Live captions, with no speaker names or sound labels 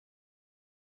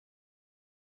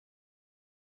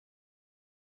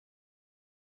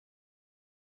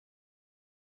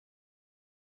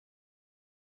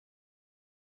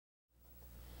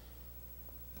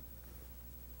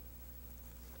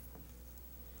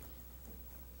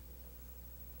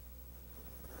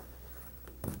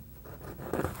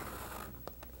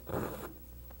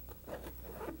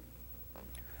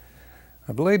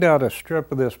I've laid out a strip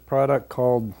of this product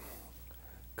called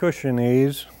Cushion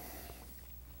Ease.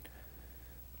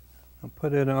 I'll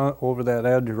put it on over that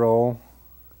edge roll,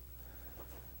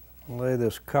 lay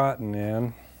this cotton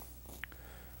in.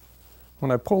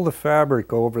 When I pull the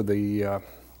fabric over, the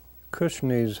Cushion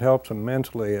Ease helps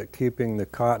immensely at keeping the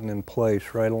cotton in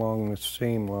place right along the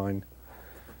seam line.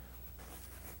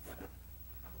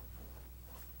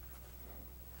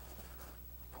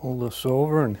 Pull this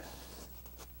over and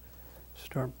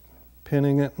start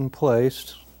pinning it in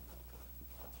place.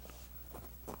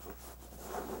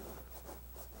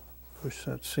 Push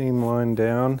that seam line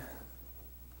down.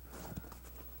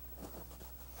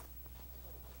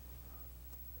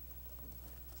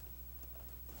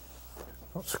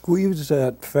 I'll squeeze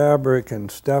that fabric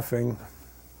and stuffing,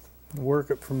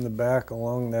 work it from the back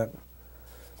along that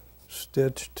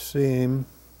stitched seam.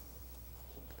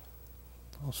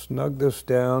 I'll snug this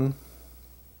down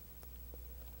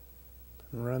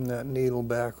and run that needle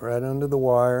back right under the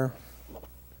wire.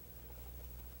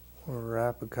 We'll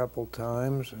wrap a couple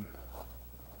times and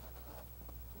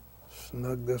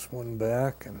snug this one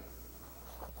back and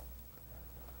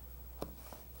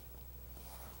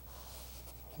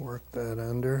work that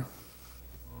under.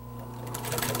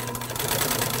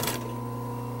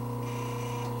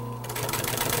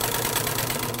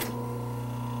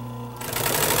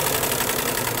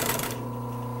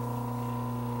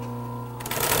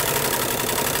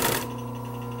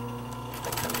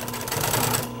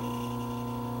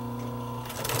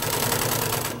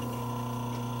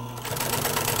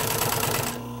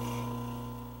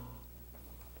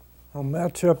 I'll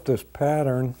match up this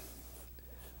pattern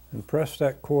and press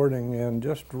that cording in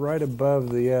just right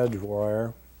above the edge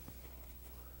wire.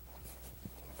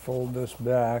 Fold this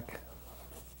back.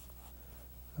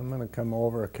 I'm going to come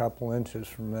over a couple inches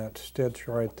from that stitch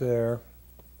right there.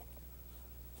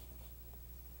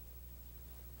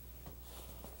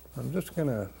 I'm just going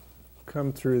to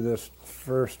come through this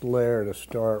first layer to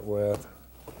start with.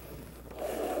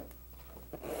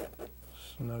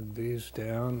 Snug these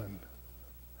down and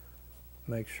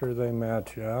make sure they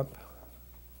match up.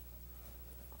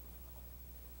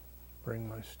 Bring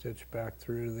my stitch back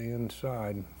through to the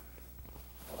inside.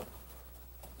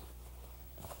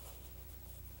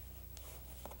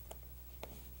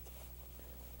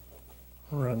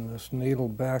 Run this needle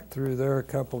back through there a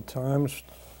couple times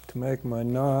to make my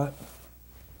knot.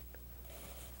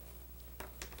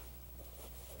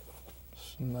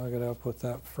 Snug it up with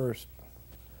that first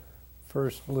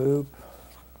loop.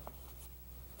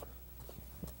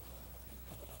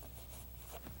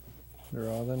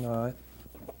 Draw the knot.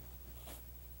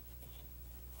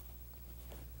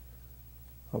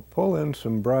 I'll pull in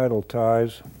some bridle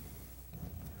ties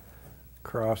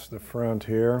across the front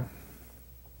here.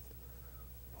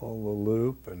 Pull the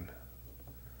loop and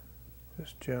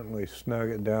just gently snug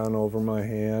it down over my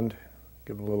hand.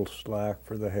 Give a little slack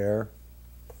for the hair.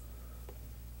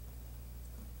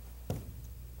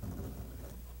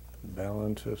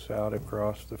 Balance this out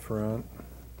across the front.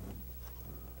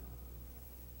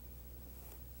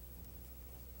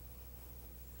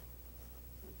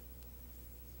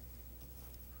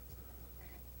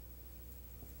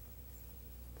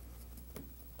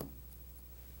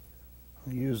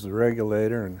 Use the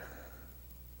regulator and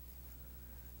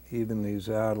even these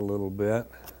out a little bit.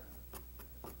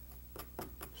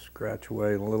 Scratch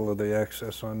away a little of the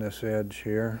excess on this edge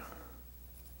here.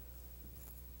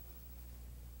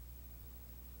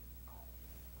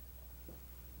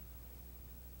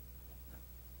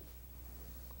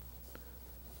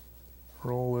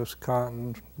 Roll this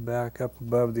cotton back up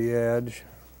above the edge.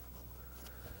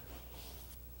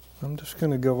 I'm just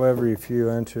going to go every few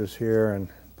inches here and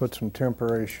put some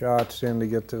temporary shots in to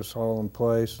get this all in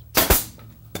place.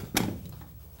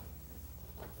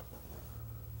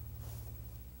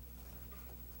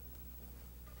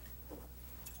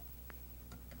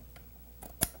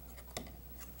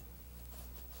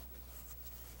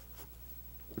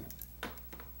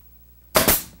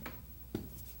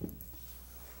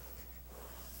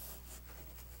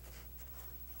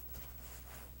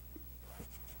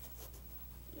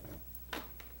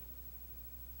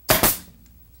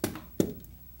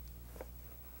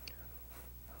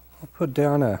 Put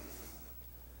down a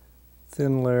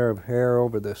thin layer of hair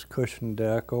over this cushion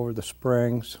deck, over the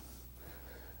springs.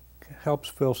 It helps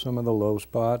fill some of the low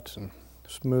spots and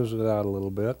smooths it out a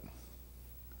little bit.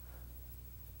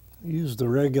 Use the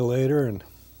regulator and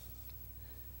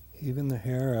even the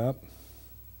hair up.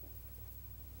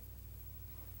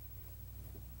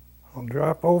 I'll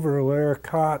drop over a layer of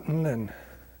cotton and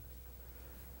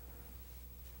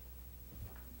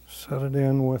set it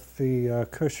in with the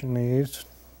Cushion Ease.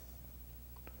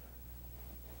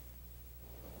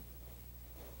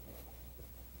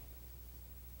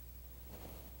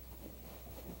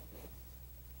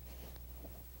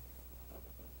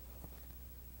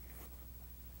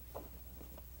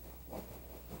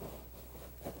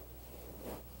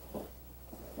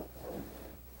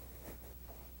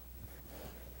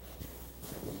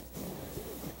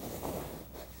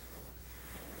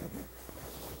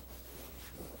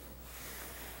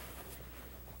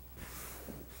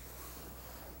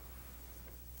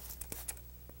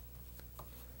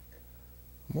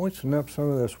 Moisten up some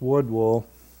of this wood wool.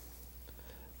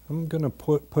 I'm going to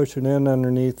push it in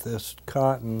underneath this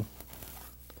cotton.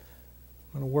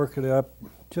 I'm going to work it up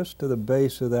just to the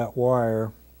base of that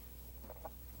wire.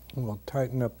 And we'll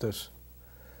tighten up this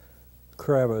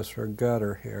crevice or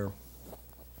gutter here.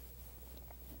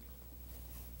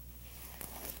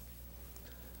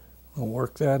 I'll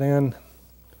work that in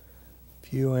a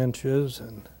few inches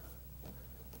and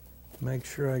make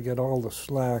sure I get all the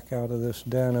slack out of this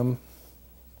denim.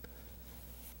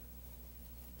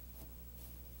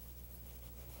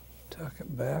 Tuck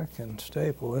it back and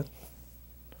staple it.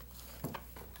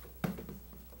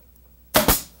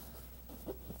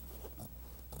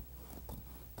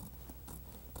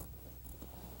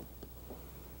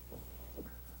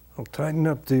 I'll tighten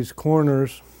up these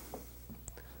corners.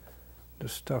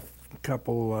 Just stuff a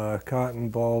couple cotton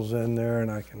balls in there and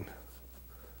I can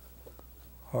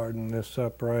harden this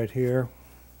up right here.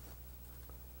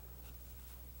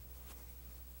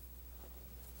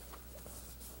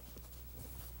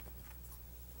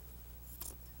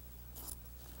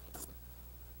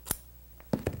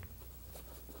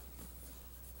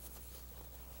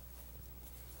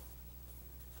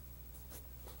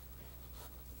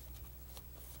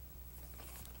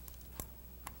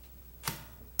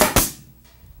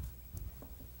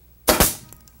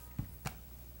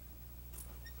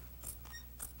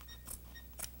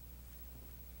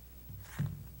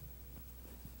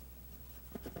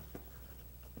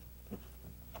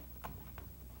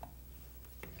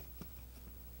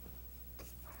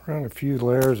 Run a few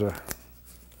layers of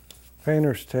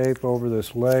painter's tape over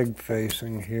this leg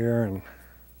facing here and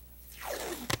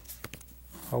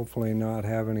hopefully not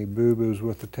have any boo-boos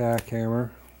with the tack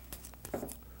hammer.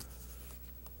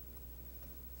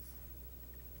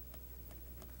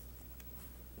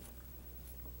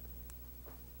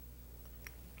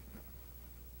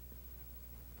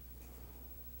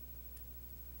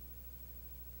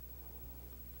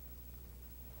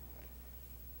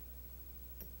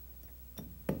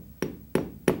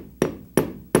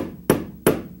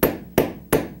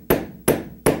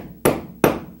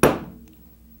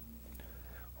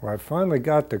 Well, I finally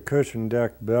got the cushion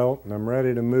deck built and I'm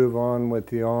ready to move on with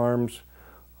the arms.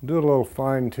 I'll do a little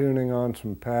fine tuning on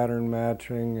some pattern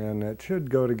matching and it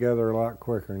should go together a lot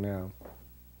quicker now.